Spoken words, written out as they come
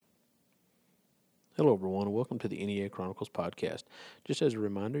Hello, everyone, and welcome to the NEA Chronicles podcast. Just as a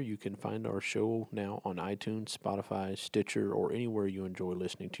reminder, you can find our show now on iTunes, Spotify, Stitcher, or anywhere you enjoy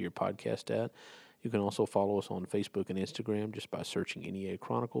listening to your podcast at. You can also follow us on Facebook and Instagram just by searching NEA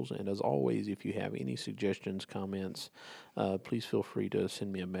Chronicles. And as always, if you have any suggestions, comments, please feel free to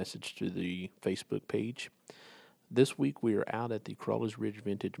send me a message to the Facebook page. This week we are out at the Crawley's Ridge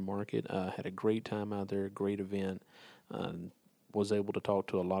Vintage Market. Had a great time out there, great event. Was able to talk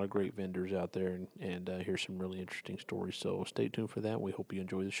to a lot of great vendors out there and hear some really interesting stories. So stay tuned for that. We hope you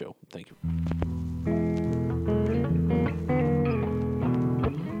enjoy the show. Thank you.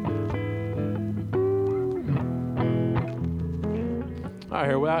 All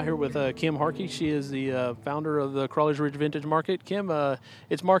right, we're out here with Kim Harkey. She is the founder of the Crawley's Ridge Vintage Market. Kim,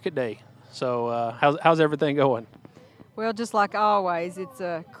 it's market day. So how's everything going? Well, just like always, it's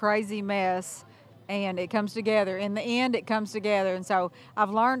a crazy mess. And it comes together. In the end, it comes together. And so I've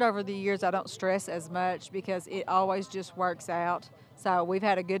learned over the years I don't stress as much because it always just works out. So we've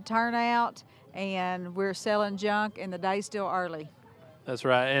had a good turnout, and we're selling junk, and the day's still early. That's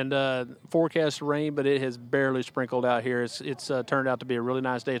right. And forecast rain, but it has barely sprinkled out here. It's turned out to be a really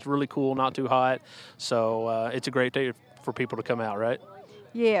nice day. It's really cool, not too hot. So it's a great day for people to come out, right?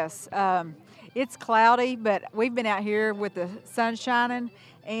 Yes. It's cloudy, but we've been out here with the sun shining,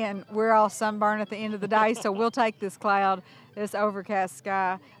 and we're all sunburned at the end of the day, so we'll take this cloud, this overcast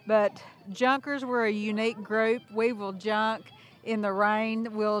sky. But junkers, we're a unique group. We will junk in the rain,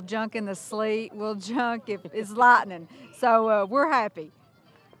 we'll junk in the sleet, we'll junk if it's lightning. So we're happy.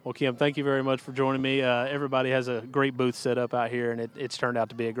 Well, Kim, thank you very much for joining me. Everybody has a great booth set up out here, and it's turned out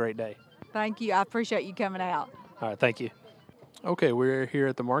to be a great day. Thank you. I appreciate you coming out. All right, thank you. Okay, we're here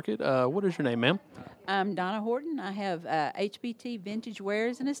at the market. What is your name, ma'am? I'm Donna Horton. I have HBT Vintage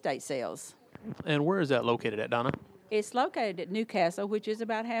Wares and Estate Sales. And where is that located at, Donna? It's located at Newcastle, which is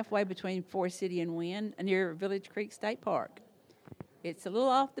about halfway between Forest City and Wynn, near Village Creek State Park. It's a little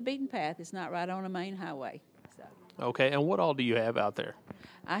off the beaten path. It's not right on a main highway. So. Okay, and what all do you have out there?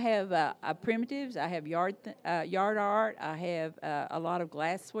 I have primitives. I have yard art. I have a lot of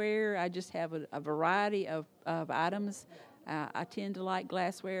glassware. I just have a variety of items. I tend to like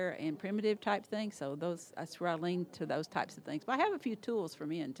glassware and primitive type things, so that's where I lean to those types of things. But I have a few tools for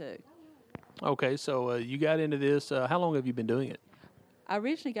men, too. Okay, so you got into this. How long have you been doing it? I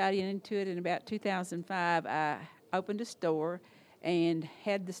originally got into it in about 2005. I opened a store and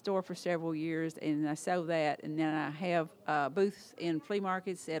had the store for several years, and I sold that. And then I have booths in flea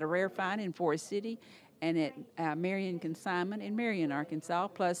markets at a Rare Find in Forest City and at Marion Consignment in Marion, Arkansas,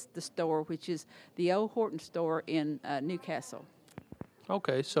 plus the store, which is the old Horton store in Newcastle.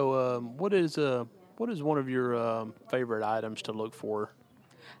 Okay, so what is one of your favorite items to look for?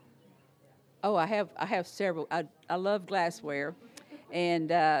 Oh, I have several. I love glassware,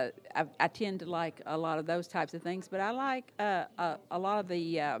 and I tend to like a lot of those types of things. But I like a lot of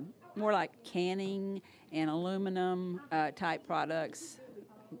the more like canning and aluminum type products,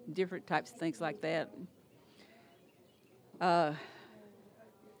 different types of things like that.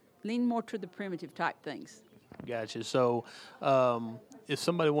 Lean more to the primitive type things. Gotcha. So if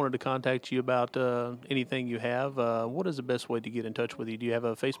somebody wanted to contact you about anything you have, what is the best way to get in touch with you? Do you have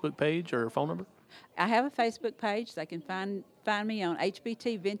a Facebook page or a phone number? I have a Facebook page. They can find me on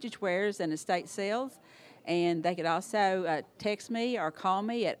HBT Vintage Wares and Estate Sales. And they could also text me or call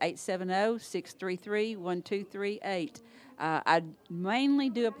me at 870-633-1238. I mainly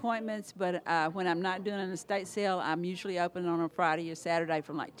do appointments, but when I'm not doing an estate sale, I'm usually open on a Friday or Saturday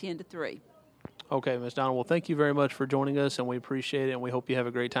from like 10 to 3. Okay, Ms. Donna. Well, thank you very much for joining us, and we appreciate it, and we hope you have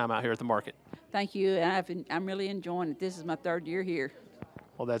a great time out here at the market. Thank you, and I'm really enjoying it. This is my third year here.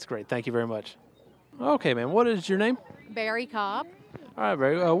 Well, that's great. Thank you very much. Okay, ma'am. What is your name? Barry Cobb. All right,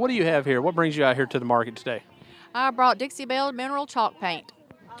 Barry. What do you have here? What brings you out here to the market today? I brought Dixie Belle mineral chalk paint.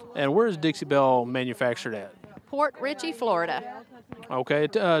 And where is Dixie Belle manufactured at? Port Richey, Florida. Okay.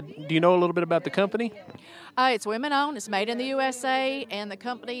 Do you know a little bit about the company? It's women-owned. It's made in the USA, and the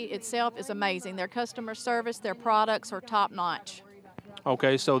company itself is amazing. Their customer service, their products are top-notch.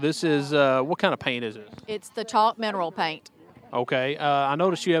 Okay, so this is, what kind of paint is it? It's the chalk mineral paint. Okay. I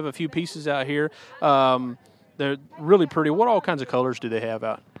noticed you have a few pieces out here. They're really pretty. What all kinds of colors do they have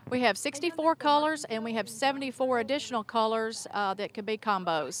out? We have 64 colors, and we have 74 additional colors that could be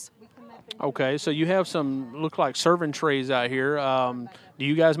combos. Okay, so you have some, look like serving trays out here. Do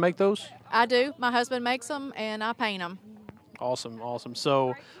you guys make those? I do. My husband makes them, and I paint them. Awesome.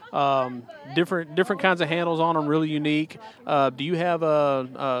 So different kinds of handles on them, really unique. Do you have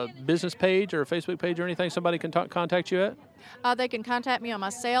a business page or a Facebook page or anything somebody can contact you at? They can contact me on my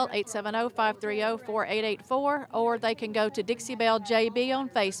cell, 870-530-4884, or they can go to Dixie Belle JB on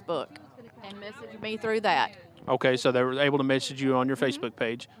Facebook. and message me through that. Okay, so they were able to message you on your Mm-hmm. Facebook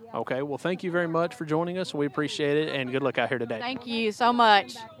page. Okay, well, thank you very much for joining us. We appreciate it, and good luck out here today. Thank you so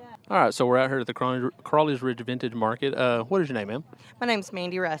much. All right, so we're out here at the Crawley's Ridge Vintage Market. What is your name, ma'am? My name's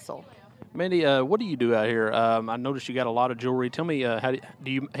Mandy Russell. Mandy, what do you do out here? I noticed you got a lot of jewelry. Tell me, how do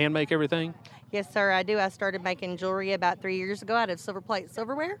you hand make everything? Yes, sir, I do. I started making jewelry about 3 years ago out of silver plate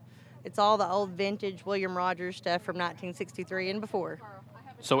silverware. It's all the old vintage William Rogers stuff from 1963 and before.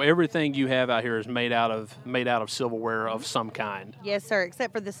 So everything you have out here is made out of silverware of some kind. Yes, sir,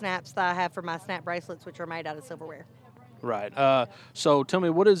 except for the snaps that I have for my snap bracelets, which are made out of silverware. Right. So tell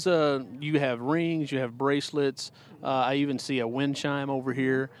me, what is you have rings, you have bracelets. I even see a wind chime over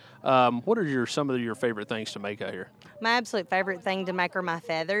here. What are some of your favorite things to make out here? My absolute favorite thing to make are my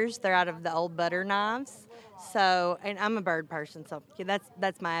feathers. They're out of the old butter knives. So, and I'm a bird person, so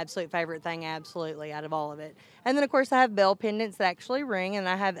that's my absolute favorite thing, absolutely, out of all of it. And then, of course, I have bell pendants that actually ring, and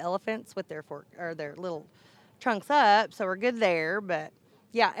I have elephants with their their little trunks up, so we're good there. But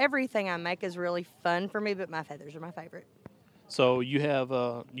yeah, everything I make is really fun for me, but my feathers are my favorite. So you have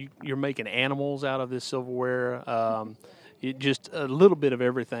you're making animals out of this silverware. Just a little bit of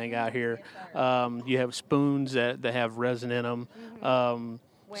everything out here. You have spoons that have resin in them.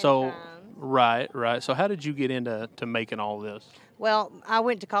 So Wind chimes. right. So how did you get into making all this? Well, I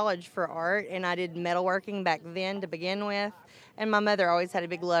went to college for art, and I did metalworking back then to begin with. And my mother always had a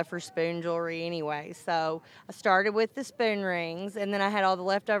big love for spoon jewelry anyway. So I started with the spoon rings, and then I had all the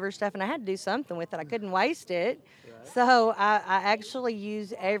leftover stuff, and I had to do something with it. I couldn't waste it. So I actually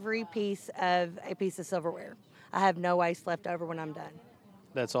use every piece of silverware. I have no waste left over when I'm done.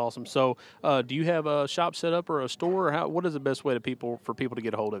 That's awesome. So do you have a shop set up or a store? Or what is the best way for people to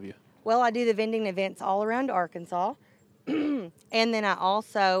get a hold of you? Well, I do the vending events all around Arkansas. And then I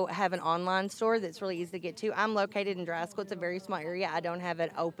also have an online store that's really easy to get to. I'm located in Driscoll. It's a very small area. I don't have an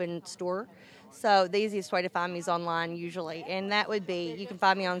open store. So the easiest way to find me is online usually. And that would be, you can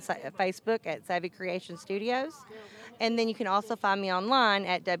find me on Facebook at Savvy Creation Studios. And then you can also find me online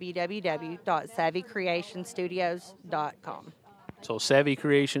at www.savvycreationstudios.com. So Savvy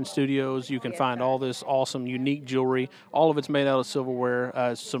Creation Studios, you can find all this awesome, unique jewelry. All of it's made out of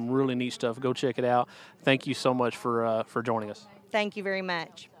silverware. Some really neat stuff. Go check it out. Thank you so much for joining us. Thank you very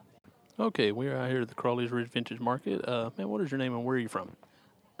much. Okay, we're out here at the Crawley's Ridge Vintage Market. Man, what is your name and where are you from?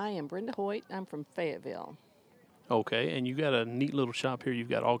 I am Brenda Hoyt. I'm from Fayetteville. Okay, and you got a neat little shop here. You've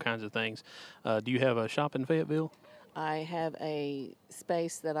got all kinds of things. Do you have a shop in Fayetteville? I have a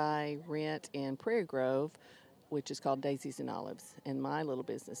space that I rent in Prairie Grove, which is called Daisies and Olives, and my little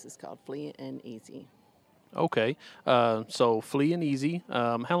business is called Flea and Easy. Okay, so Flea and Easy.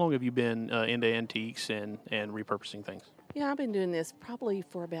 How long have you been into antiques and repurposing things? Yeah, I've been doing this probably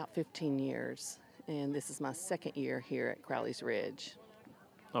for about 15 years, and this is my second year here at Crowley's Ridge.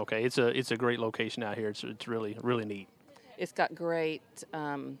 Okay, it's a great location out here. It's really neat. It's got great,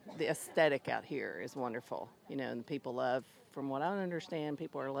 the aesthetic out here is wonderful, and people love, from what I understand,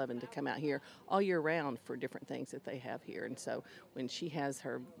 people are loving to come out here all year round for different things that they have here. And so when she has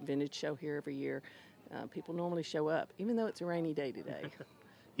her vintage show here every year, people normally show up, even though it's a rainy day today.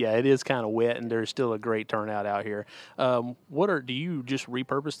 Yeah, it is kind of wet, and there's still a great turnout out here. Do you just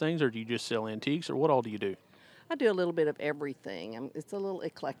repurpose things, or do you just sell antiques, or what all do you do? I do a little bit of everything. It's a little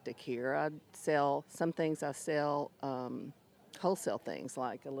eclectic here. I sell wholesale things,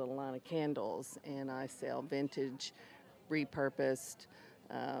 like a little line of candles, and I sell vintage, repurposed,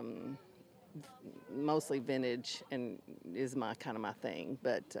 mostly vintage, and is my thing.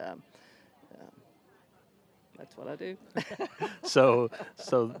 But that's what I do. So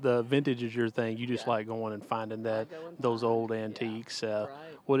the vintage is your thing. You just like going and finding those old antiques. Right.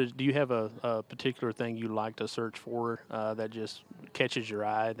 Do you have a particular thing you like to search for that just catches your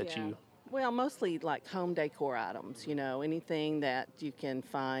eye you? Well, mostly like home decor items, anything that you can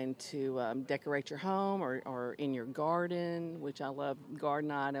find to decorate your home or in your garden, which I love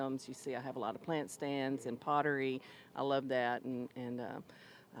garden items. You see I have a lot of plant stands and pottery. I love that, and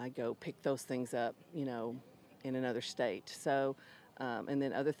I go pick those things up, in another state. So, and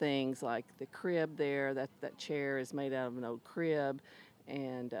then other things like the crib there, that chair is made out of an old crib,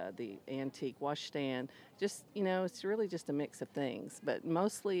 and the antique washstand. Just, it's really just a mix of things, but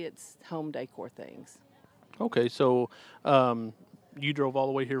mostly it's home decor things. Okay, so you drove all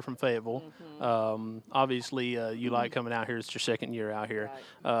the way here from Fayetteville. Mm-hmm. Obviously, you like coming out here. It's your second year out here.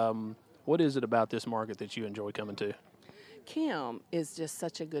 Right. What is it about this market that you enjoy coming to? Kim is just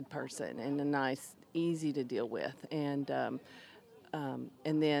such a good person and a nice, easy to deal with, and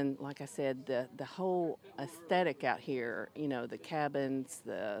then, like I said, the whole aesthetic out here, the cabins,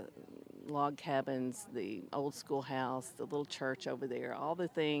 the log cabins, the old schoolhouse, the little church over there, all the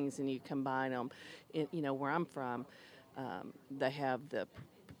things, and you combine them. Where I'm from, they have the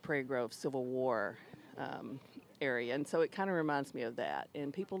Prairie Grove Civil War area, and so it kind of reminds me of that.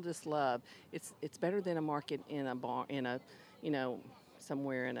 And people just love it's better than a market in a bar,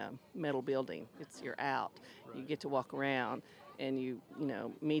 somewhere in a metal building. You're out, you get to walk around, and you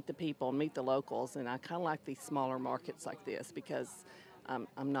meet the people, meet the locals. And I kind of like these smaller markets like this because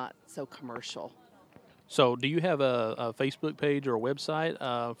I'm not so commercial. So, do you have a Facebook page or a website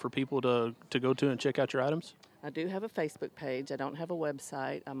for people to go to and check out your items? I do have a Facebook page. I don't have a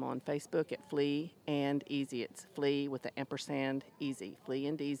website. I'm on Facebook at Flea and Easy. It's Flea with the ampersand Easy, Flea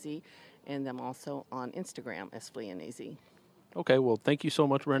and Easy. And I'm also on Instagram as Flea and Easy. Okay, well, thank you so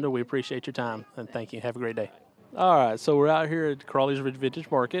much, Brenda. We appreciate your time, and thank you. Have a great day. All right, so we're out here at Crawley's Ridge Vintage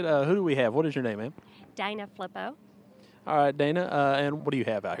Market. Who do we have? What is your name, ma'am? Dana Flippo. All right, Dana, and what do you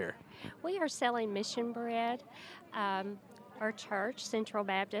have out here? We are selling mission bread. Our church, Central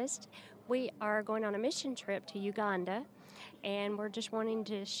Baptist, we are going on a mission trip to Uganda, and we're just wanting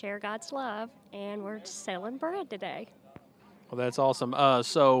to share God's love, and we're selling bread today. Well, that's awesome.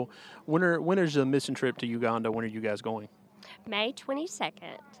 So when is the mission trip to Uganda? When are you guys going? May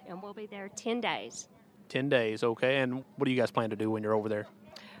 22nd, and we'll be there 10 days. 10 days, okay. And what do you guys plan to do when you're over there?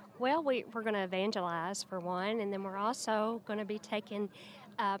 Well, we're going to evangelize for one, and then we're also going to be taking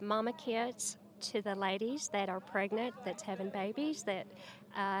mama kits to the ladies that are pregnant, that's having babies, that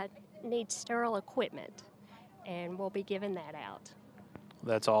need sterile equipment, and we'll be giving that out.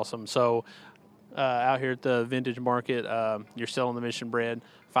 That's awesome. So out here at the Vintage Market, you're selling the mission bread,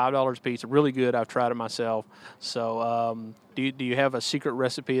 $5 a piece. Really good. I've tried it myself. So do you have a secret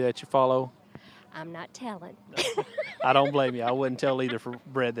recipe that you follow? I'm not telling. I don't blame you. I wouldn't tell either for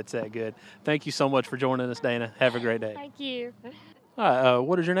bread that's that good. Thank you so much for joining us, Dana. Have a great day. Thank you. All right,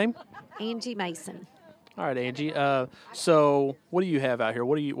 what is your name? Angie Mason. All right, Angie. So what do you have out here?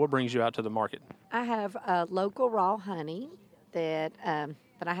 What brings you out to the market? I have local raw honey but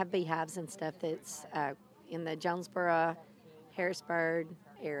I have beehives and stuff that's in the Jonesboro, Harrisburg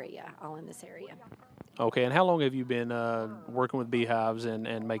area, all in this area. Okay, and how long have you been working with beehives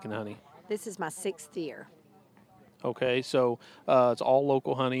and making honey? This is my 6th year. Okay, so it's all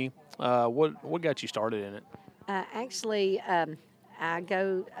local honey. What got you started in it? Actually, I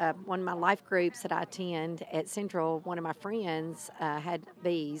go, one of my life groups that I attend at Central, one of my friends had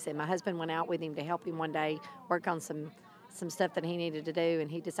bees, and my husband went out with him to help him one day work on some stuff that he needed to do, and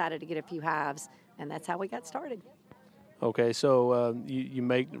he decided to get a few hives, and that's how we got started. Okay, so you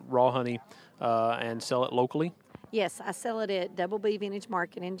make raw honey and sell it locally? Yes, I sell it at Double B Vintage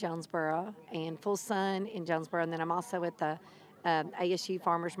Market in Jonesboro and Full Sun in Jonesboro, and then I'm also at the ASU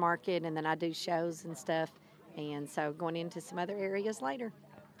Farmers Market, and then I do shows and stuff, and so going into some other areas later.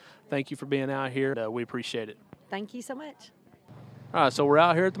 Thank you for being out here. We appreciate it. Thank you so much. All right, so we're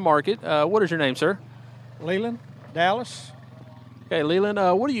out here at the market. What is your name, sir? Leland, Dallas. Okay, Leland,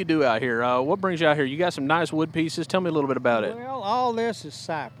 what do you do out here? What brings you out here? You got some nice wood pieces. Tell me a little bit about it. Well, all this is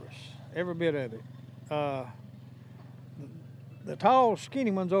cypress, every bit of it. The tall, skinny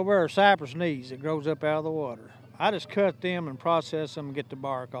ones over there are cypress knees that grows up out of the water. I just cut them and process them and get the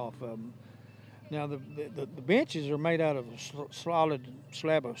bark off of them. Now, the benches are made out of a solid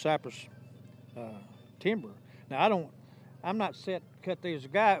slab of cypress timber. Now, I'm not set to cut these. A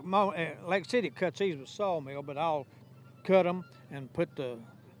guy, Lake City cuts these with sawmill, but I'll cut them and put the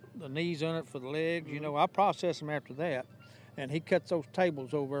knees on it for the legs. You know, I process them after that, and he cuts those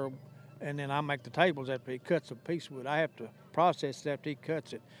tables over, and then I make the tables after he cuts a piece of wood. I have to process it after he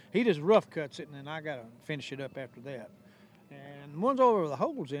cuts it. He just rough cuts it, and then I got to finish it up after that. And the ones over with the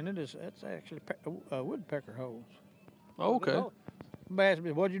holes in it, that's actually woodpecker holes. Okay. Somebody asked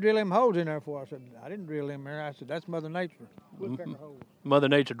me, what'd you drill them holes in there for? I said, I didn't drill them there. I said, that's Mother Nature, woodpecker holes. Mother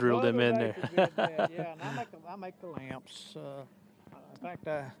Nature drilled them in there. Did that, yeah, and I make the lamps. In fact,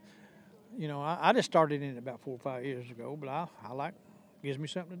 I just started in it about 4 or 5 years ago, but I like, gives me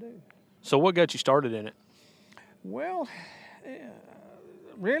something to do. So what got you started in it? Well,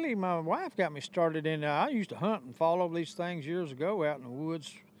 really, my wife got me started in. I used to hunt and fall over these things years ago out in the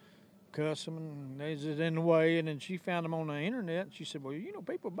woods, cuss them, and they was in the way. And then she found them on the internet, and she said, "Well,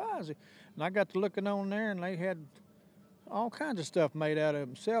 people buy it." And I got to looking on there, and they had all kinds of stuff made out of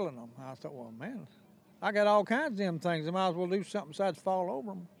them, selling them. I thought, well, man, I got all kinds of them things. I might as well do something besides fall over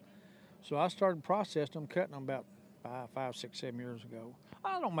them. So I started processing them, cutting them about 5, 6, 7 years ago.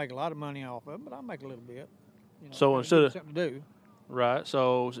 I don't make a lot of money off of them, but I make a little bit. So instead of something to do. Right.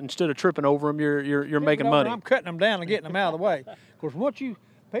 So instead of tripping over them, you're making money. I'm cutting them down and getting them out of the way. Of course,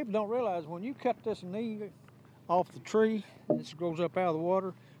 people don't realize when you cut this knee off the tree, this grows up out of the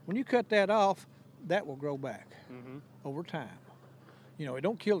water. when you cut that off, that will grow back over time. You know, it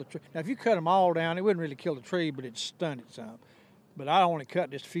don't kill the tree. Now, if you cut them all down, it wouldn't really kill the tree, but it'd stun it some. But I only cut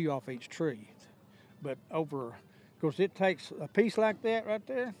just a few off each tree. But over, because it takes a piece like that right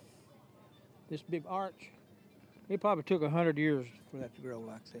there, this big arch, it probably took 100 years for that to grow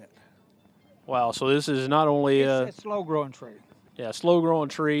like that. Wow. So this is not only It's a slow-growing tree. yeah, slow-growing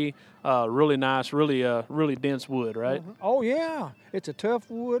tree, really nice, really dense wood, right? Oh, yeah. It's a tough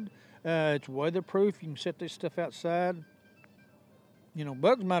wood. It's weatherproof. You can set this stuff outside. You know,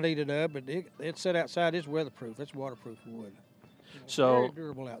 bugs might eat it up, but it's set outside. It's weatherproof. It's waterproof wood. So Very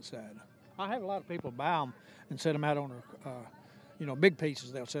durable outside. I have a lot of people buy them and set them out on their, you know, big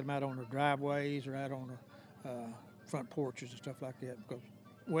pieces. They'll set them out on their driveways or out on their front porches and stuff like that because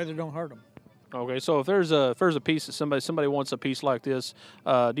weather don't hurt them. okay, so if there's a piece that somebody wants a piece like this,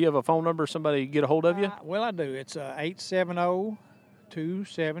 do you have a phone number? Somebody get a hold of you? Well, I do. It's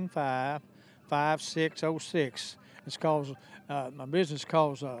 870-275-5606. It's called my business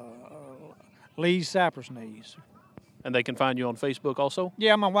calls Lee's Cypress Knees. And they can find you on Facebook also.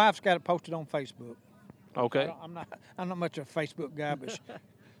 Yeah, my wife's got it posted on Facebook. Okay. I'm not much of a Facebook guy, but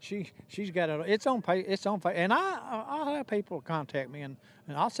she's got it. It's on and I'll have people contact me and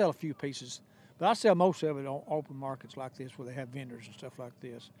I'll sell a few pieces, but I sell most of it on open markets like this where they have vendors and stuff like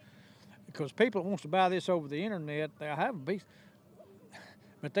this. Because people that wants to buy this over the internet, they have a piece,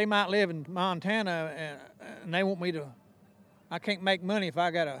 but they might live in Montana and they want me to. I can't make money if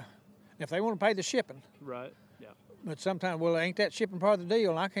they want to pay the shipping. Right. Yeah. But sometimes, well, ain't that shipping part of the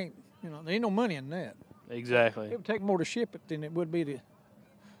deal? I can't, you know, there ain't no money in that. Exactly. It would take more to ship it than it would be to.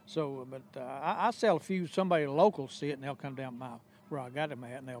 So, but I sell a few. Somebody local see it and they'll come down where I got them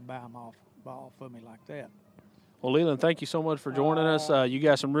at and they'll buy them off of me like that. Well, Leland, thank you so much for joining us. You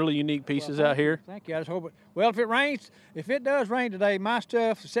got some really unique pieces out here. Thank you. I just hope it. Well, if it does rain today, my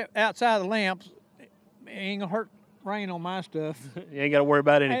stuff outside the lamps, it ain't gonna hurt. Rain on my stuff. You ain't got to worry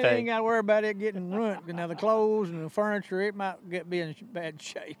about I anything. ain't got to worry about it getting ruined. Now the clothes and the furniture, it might be in bad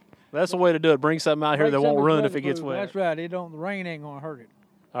shape. That's the way to do it. Bring something out here that won't ruin if it gets wet. That's right. The rain ain't gonna hurt it.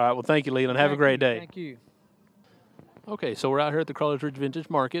 All right. Well, thank you, Leland. Have a great day. Thank you. Okay, so we're out here at the Crawler's Ridge Vintage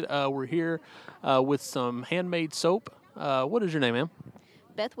Market. We're here with some handmade soap. What is your name, ma'am?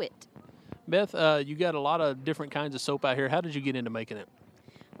 Beth Witt. Beth, you got a lot of different kinds of soap out here. How did you get into making it?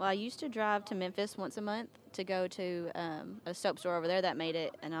 Well, I used to drive to Memphis once a month to go to a soap store over there that made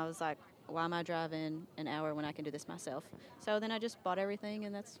it, and I was like, why am I driving an hour when I can do this myself? So then I just bought everything,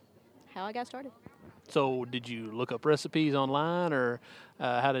 and that's how I got started. So did you look up recipes online, or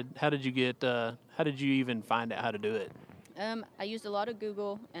how did you even find out how to do it? I used a lot of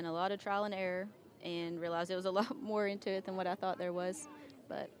Google and a lot of trial and error, and realized there was a lot more into it than what I thought there was.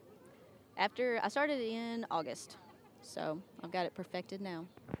 But after I started in August, so I've got it perfected now.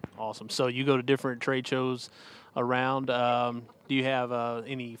 Awesome. So you go to different trade shows around. Do you have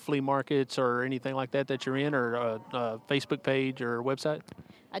any flea markets or anything like that you're in, or a Facebook page or website?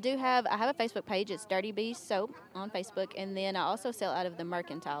 I have a Facebook page. It's Dirty Bees Soap on Facebook, and then I also sell out of the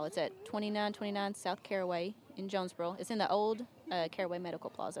Mercantile. It's at 2929 South Caraway in Jonesboro. It's in the old Caraway Medical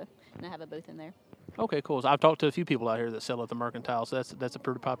Plaza, and I have a booth in there. Okay, cool. So I've talked to a few people out here that sell at the Mercantile, so that's a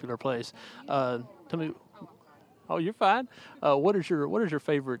pretty popular place. Tell me. Oh, you're fine. What is your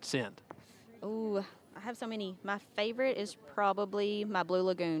favorite scent? Ooh, I have so many. My favorite is probably my Blue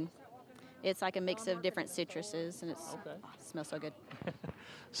Lagoon. It's like a mix of different citruses, and it smells so good.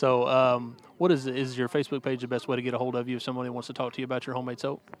 So, what is your Facebook page the best way to get a hold of you if somebody wants to talk to you about your homemade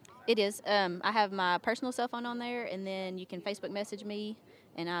soap? It is. I have my personal cell phone on there, and then you can Facebook message me,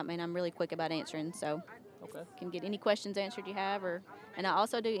 and I'm really quick about answering, so you can get any questions answered you have, and I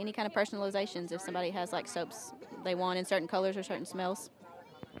also do any kind of personalizations if somebody has like soaps they want in certain colors or certain smells.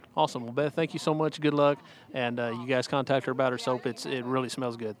 Awesome. Well, Beth, thank you so much. Good luck, and you guys contact her about her soap. It really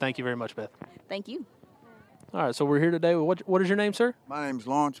smells good. Thank you very much, Beth. Thank you. All right, so we're here today. What is your name, sir? My name's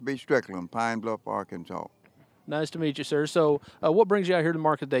Lawrence B. Strickland, Pine Bluff, Arkansas. Nice to meet you, sir. So what brings you out here to the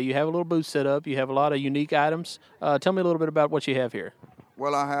market today? You have a little booth set up. You have a lot of unique items. Tell me a little bit about what you have here.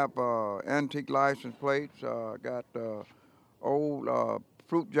 Well, I have antique license plates. Got old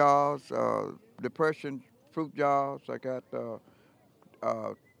fruit jars, Depression fruit jars. I got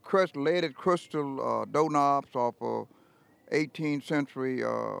leaded crystal doorknobs off of 18th century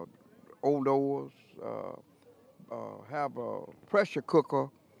old doors. Have a pressure cooker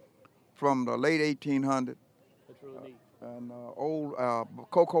from the late 1800s. That's really neat. And old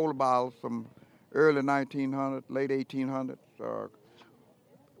Coca-Cola bottles from early 1900s, late 1800s.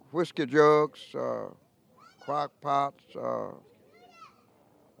 Whiskey jugs, crock pots,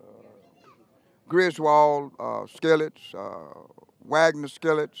 Griswold skillets, Wagner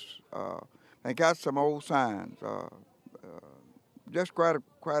skillets. They got some old signs. Just quite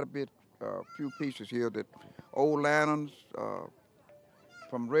a bit, few pieces here that old lanterns,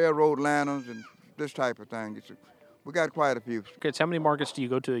 from railroad lanterns and this type of thing. We got quite a few. Okay, so how many markets do you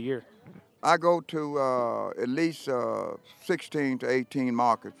go to a year? I go to at least 16 to 18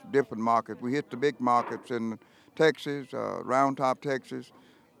 markets, different markets. We hit the big markets in Texas, Round Top, Texas,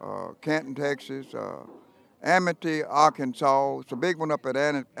 Canton, Texas, Amity, Arkansas. It's a big one up at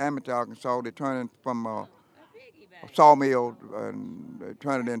Amity, Arkansas. They turn it from a sawmill and they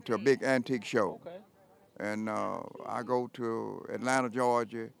turn it into a big antique show. Okay. And I go to Atlanta,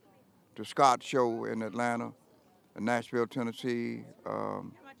 Georgia, to Scott Show in Atlanta, and Nashville, Tennessee.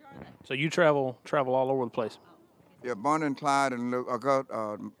 So you travel all over the place. Yeah, Bonnie and Clyde and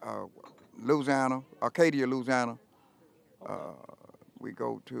Louisiana, Arcadia, Louisiana. We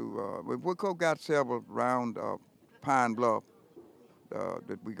go to, we got several around Pine Bluff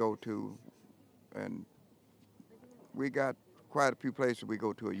that we go to, and we got quite a few places we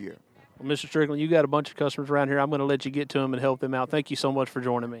go to a year. Well, Mr. Strickland, you got a bunch of customers around here. I'm going to let you get to them and help them out. Thank you so much for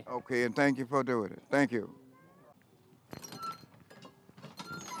joining me. Okay, and thank you for doing it. Thank you.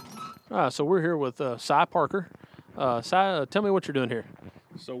 So we're here with Cy Parker. Cy, tell me what you're doing here.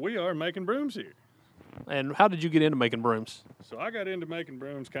 So we are making brooms here. And how did you get into making brooms? So I got into making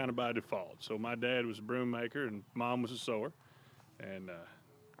brooms kind of by default. So my dad was a broom maker and mom was a sewer. And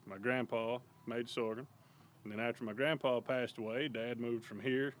my grandpa made sorghum. And then after my grandpa passed away, Dad moved from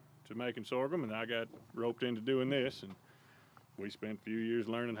here to making sorghum, and I got roped into doing this. And we spent a few years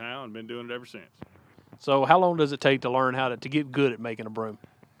learning how and been doing it ever since. So how long does it take to learn how to get good at making a broom?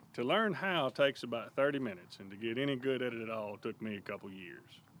 To learn how takes about 30 minutes, and to get any good at it at all took me a couple years.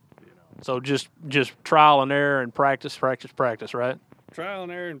 So just trial and error and practice, right? Trial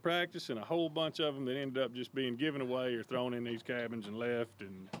and error and practice, and a whole bunch of them that ended up just being given away or thrown in these cabins and left,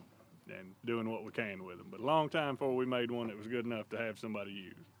 and doing what we can with them. But a long time before we made one that was good enough to have somebody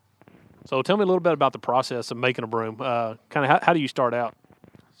use. So tell me a little bit about the process of making a broom. Kind of how do you start out?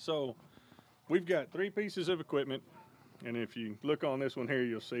 So we've got 3 pieces of equipment, and if you look on this one here,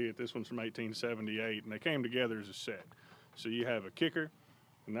 you'll see it. This one's from 1878, and they came together as a set. So you have a kicker,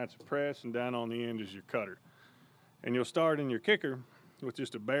 and that's a press, and down on the end is your cutter. And you'll start in your kicker with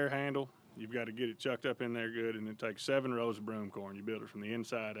just a bare handle. You've got to get it chucked up in there good, and it takes 7 rows of broom corn. You build it from the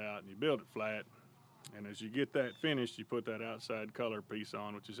inside out, and you build it flat. And as you get that finished, you put that outside color piece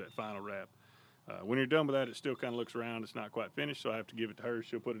on, which is that final wrap. When you're done with that, it still kind of looks round. It's not quite finished, so I have to give it to her.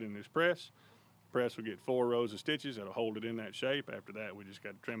 She'll put it in this press. Press will get 4 rows of stitches. That'll hold it in that shape. After that, we just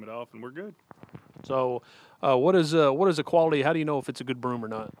got to trim it off, and we're good. So what is the quality? How do you know if it's a good broom or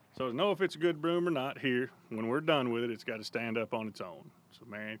not? So to know if it's a good broom or not here, when we're done with it, it's got to stand up on its own. So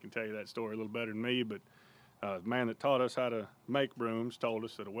Marianne can tell you that story a little better than me, but the man that taught us how to make brooms told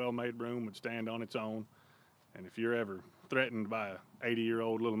us that a well-made broom would stand on its own. And if you're ever threatened by a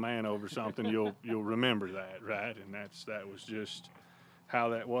 80-year-old little man over something, you'll remember that, right? And that was just how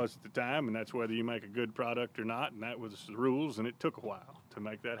that was at the time, and that's whether you make a good product or not, and that was the rules, and it took a while to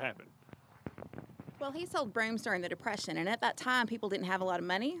make that happen. Well, he sold brooms during the Depression, and at that time, people didn't have a lot of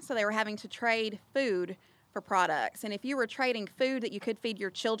money, so they were having to trade food for products. And if you were trading food that you could feed your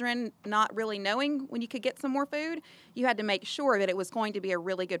children, not really knowing when you could get some more food, you had to make sure that it was going to be a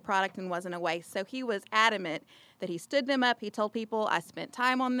really good product and wasn't a waste. So he was adamant that he stood them up. He told people, I spent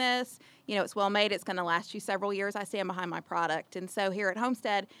time on this. You know, it's well made. It's going to last you several years. I stand behind my product. And so here at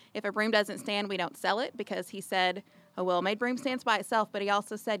Homestead, if a broom doesn't stand, we don't sell it, because he said a well-made broom stands by itself, but he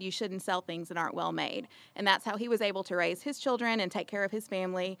also said you shouldn't sell things that aren't well-made. And that's how he was able to raise his children and take care of his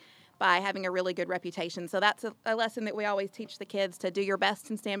family, by having a really good reputation. So that's a lesson that we always teach the kids, to do your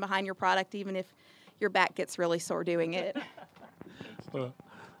best and stand behind your product, even if your back gets really sore doing it.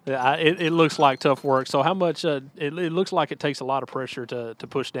 Yeah, it looks like tough work. So how much, it looks like it takes a lot of pressure to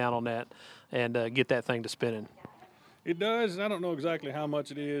push down on that and get that thing to spinning. It does. I don't know exactly how much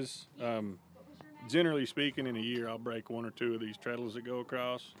it is. Generally speaking, in a year, I'll break 1 or 2 of these treadles that go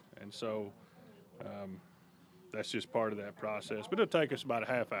across. And so that's just part of that process. But it'll take us about a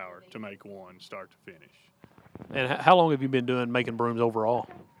half hour to make one, start to finish. And how long have you been making brooms overall?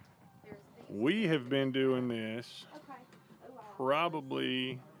 We have been doing this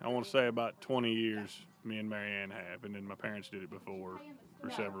probably, I want to say about 20 years, me and Marianne have. And then my parents did it before,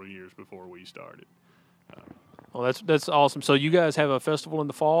 for several years before we started. Well, that's awesome. So you guys have a festival in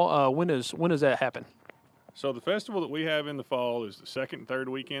the fall. When does that happen? So the festival that we have in the fall is the 2nd and 3rd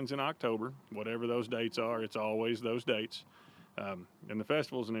weekends in October. Whatever those dates are, it's always those dates. And the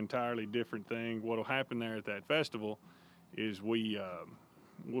festival is an entirely different thing. What will happen there at that festival is we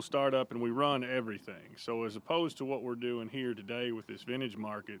we'll start up and we run everything. So as opposed to what we're doing here today with this vintage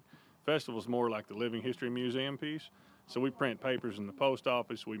market, festival's more like the Living History Museum piece. So we print papers in the post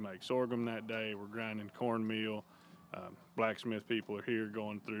office. We make sorghum that day. We're grinding cornmeal. Blacksmith people are here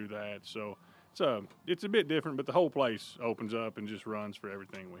going through that. So it's a bit different, but the whole place opens up and just runs for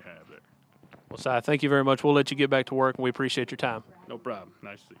everything we have there. Well, Si, thank you very much. We'll let you get back to work, and we appreciate your time. No problem.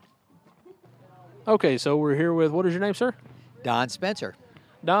 Nice to see you. Okay, so we're here with, what is your name, sir? Don Spencer.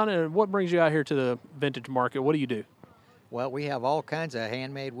 Don, and what brings you out here to the vintage market? What do you do? Well, we have all kinds of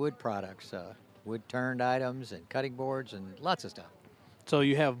handmade wood products, wood-turned items and cutting boards and lots of stuff. So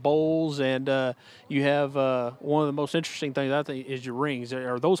you have bowls, and you have one of the most interesting things, I think, is your rings.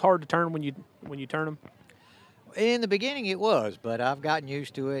 Are those hard to turn when you turn them? In the beginning it was, but I've gotten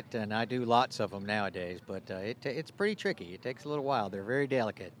used to it, and I do lots of them nowadays. But it's pretty tricky. It takes a little while. They're very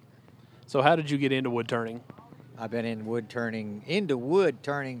delicate. So how did you get into wood turning? I've been into wood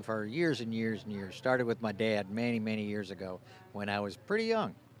turning for years and years and years. Started with my dad many, many years ago when I was pretty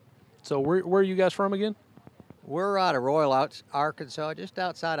young. So where are you guys from again? We're out of Royal, Arkansas, just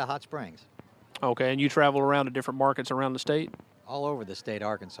outside of Hot Springs. Okay, and you travel around to different markets around the state? All over the state,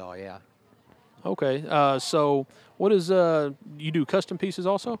 Arkansas, yeah. Okay, so what is, you do custom pieces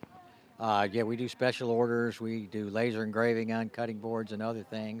also? Yeah, we do special orders. We do laser engraving on cutting boards and other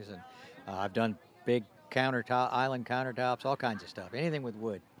things. And I've done big island countertops, all kinds of stuff, anything with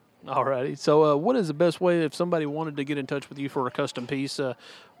wood. All righty. So what is the best way, if somebody wanted to get in touch with you for a custom piece,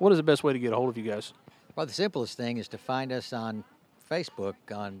 what is the best way to get a hold of you guys? Well, the simplest thing is to find us on Facebook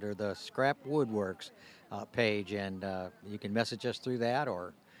under the Scrap Woodworks page, and you can message us through that,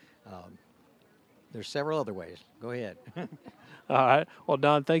 or there's several other ways. Go ahead. All right. Well,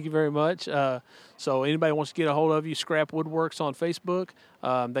 Don, thank you very much. So anybody wants to get a hold of you, Scrap Woodworks on Facebook,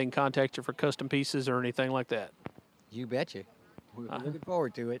 they can contact you for custom pieces or anything like that. You betcha. We're looking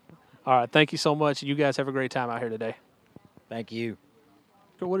forward to it. All right. Thank you so much. You guys have a great time out here today. Thank you.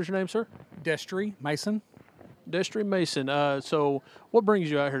 What is your name, sir? Destry Mason. Destry Mason. So what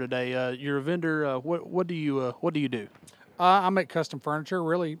brings you out here today? You're a vendor. What do you do? I make custom furniture.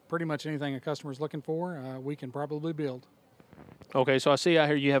 Really, pretty much anything a customer's looking for, we can probably build. Okay, so I see out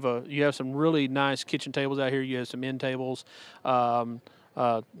here you have some really nice kitchen tables out here. You have some end tables, a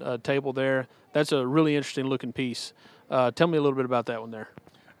table there. That's a really interesting looking piece. Tell me a little bit about that one there.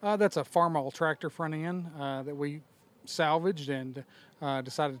 That's a Farmall tractor front end that we salvaged and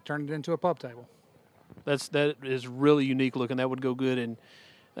decided to turn it into a pub table. That is really unique looking. That would go good in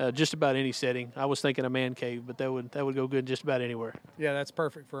just about any setting. I was thinking a man cave, but that would go good just about anywhere. Yeah, that's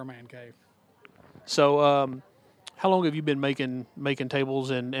perfect for a man cave. So, how long have you been making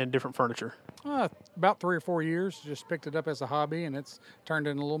tables and different furniture? About 3 or 4 years. Just picked it up as a hobby, and it's turned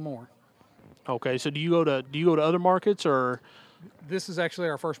into a little more. Okay, so do you go to other markets, or? This is actually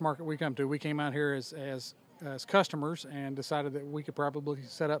our first market we come to. We came out here as customers and decided that we could probably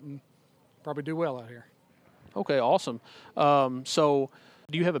set up and probably do well out here. Okay, awesome. So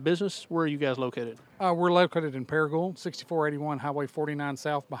do you have a business? Where are you guys located? We're located in Paragould, 6481 Highway 49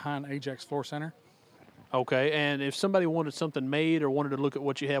 South behind Ajax Floor Center. Okay, and if somebody wanted something made or wanted to look at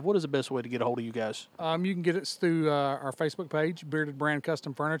what you have, what is the best way to get a hold of you guys? You can get us through our Facebook page, Bearded Brand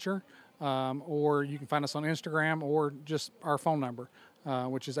Custom Furniture, or you can find us on Instagram or just our phone number,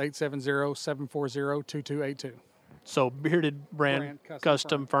 which is 870-740-2282. So Bearded Brand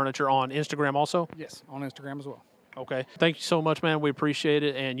Custom Furniture on Instagram also? Yes, on Instagram as well. Okay. Thank you so much, man. We appreciate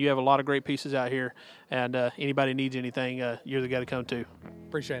it, and you have a lot of great pieces out here, and anybody needs anything, you're the guy to come to.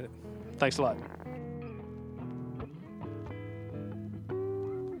 Appreciate it. Thanks a lot.